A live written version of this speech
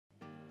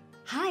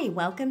Hi,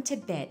 welcome to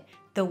Bit,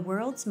 the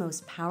world's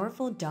most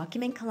powerful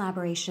document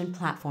collaboration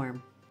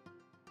platform.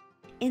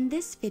 In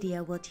this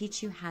video, we'll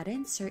teach you how to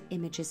insert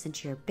images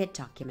into your Bit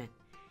document.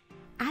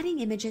 Adding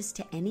images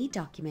to any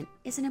document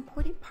is an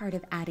important part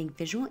of adding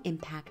visual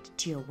impact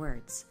to your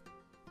words.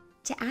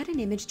 To add an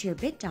image to your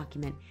Bit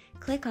document,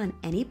 click on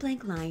any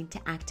blank line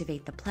to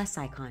activate the plus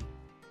icon.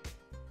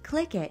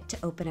 Click it to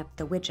open up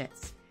the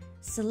widgets.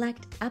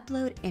 Select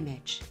Upload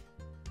Image.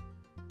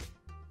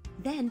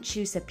 Then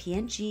choose a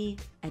PNG,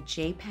 a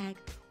JPEG,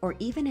 or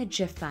even a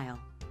GIF file.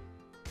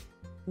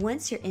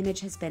 Once your image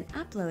has been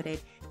uploaded,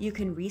 you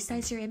can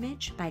resize your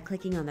image by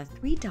clicking on the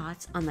three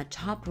dots on the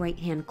top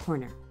right-hand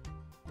corner.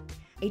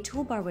 A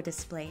toolbar will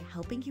display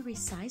helping you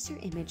resize your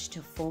image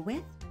to full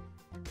width,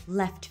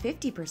 left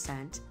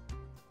 50%,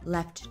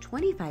 left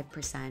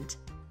 25%,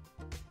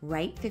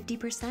 right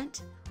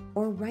 50%,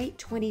 or right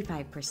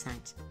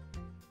 25%.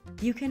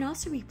 You can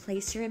also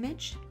replace your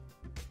image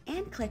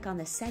and click on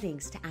the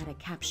settings to add a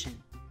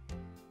caption.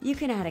 You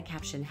can add a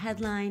caption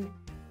headline,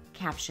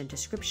 caption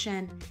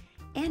description,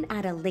 and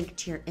add a link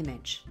to your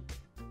image.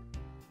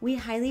 We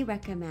highly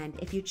recommend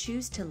if you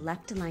choose to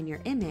left align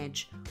your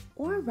image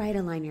or right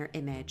align your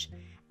image,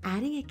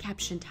 adding a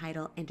caption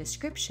title and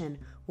description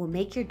will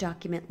make your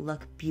document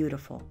look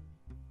beautiful.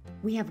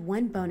 We have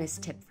one bonus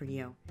tip for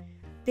you.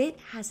 Bit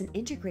has an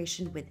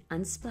integration with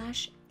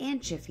Unsplash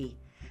and Jiffy,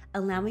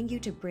 allowing you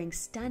to bring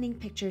stunning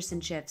pictures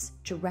and GIFs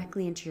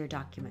directly into your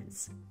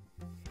documents.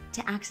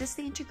 To access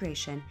the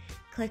integration,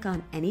 click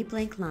on any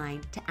blank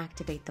line to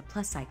activate the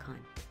plus icon.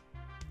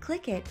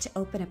 Click it to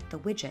open up the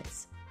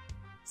widgets.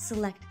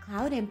 Select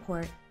Cloud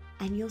Import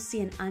and you'll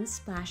see an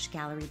Unsplash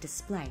gallery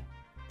display.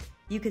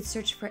 You could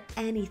search for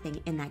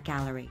anything in that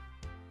gallery.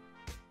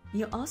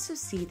 You'll also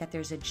see that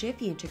there's a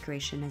Jiffy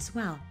integration as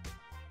well.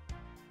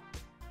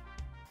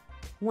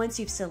 Once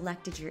you've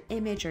selected your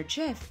image or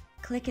GIF,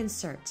 click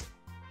Insert,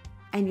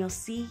 and you'll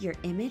see your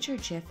image or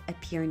GIF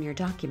appear in your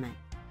document.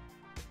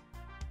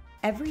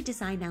 Every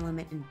design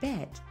element in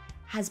Bit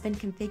has been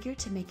configured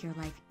to make your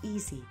life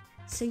easy,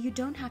 so you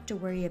don't have to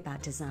worry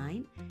about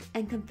design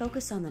and can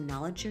focus on the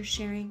knowledge you're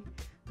sharing,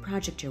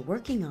 project you're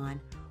working on,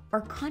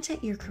 or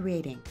content you're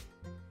creating.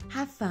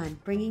 Have fun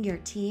bringing your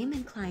team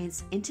and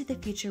clients into the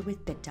future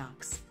with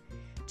BitDocs.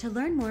 To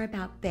learn more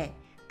about Bit,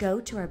 go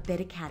to our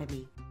Bit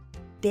Academy.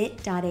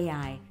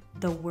 Bit.ai,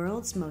 the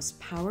world's most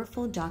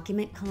powerful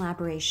document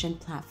collaboration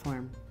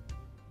platform.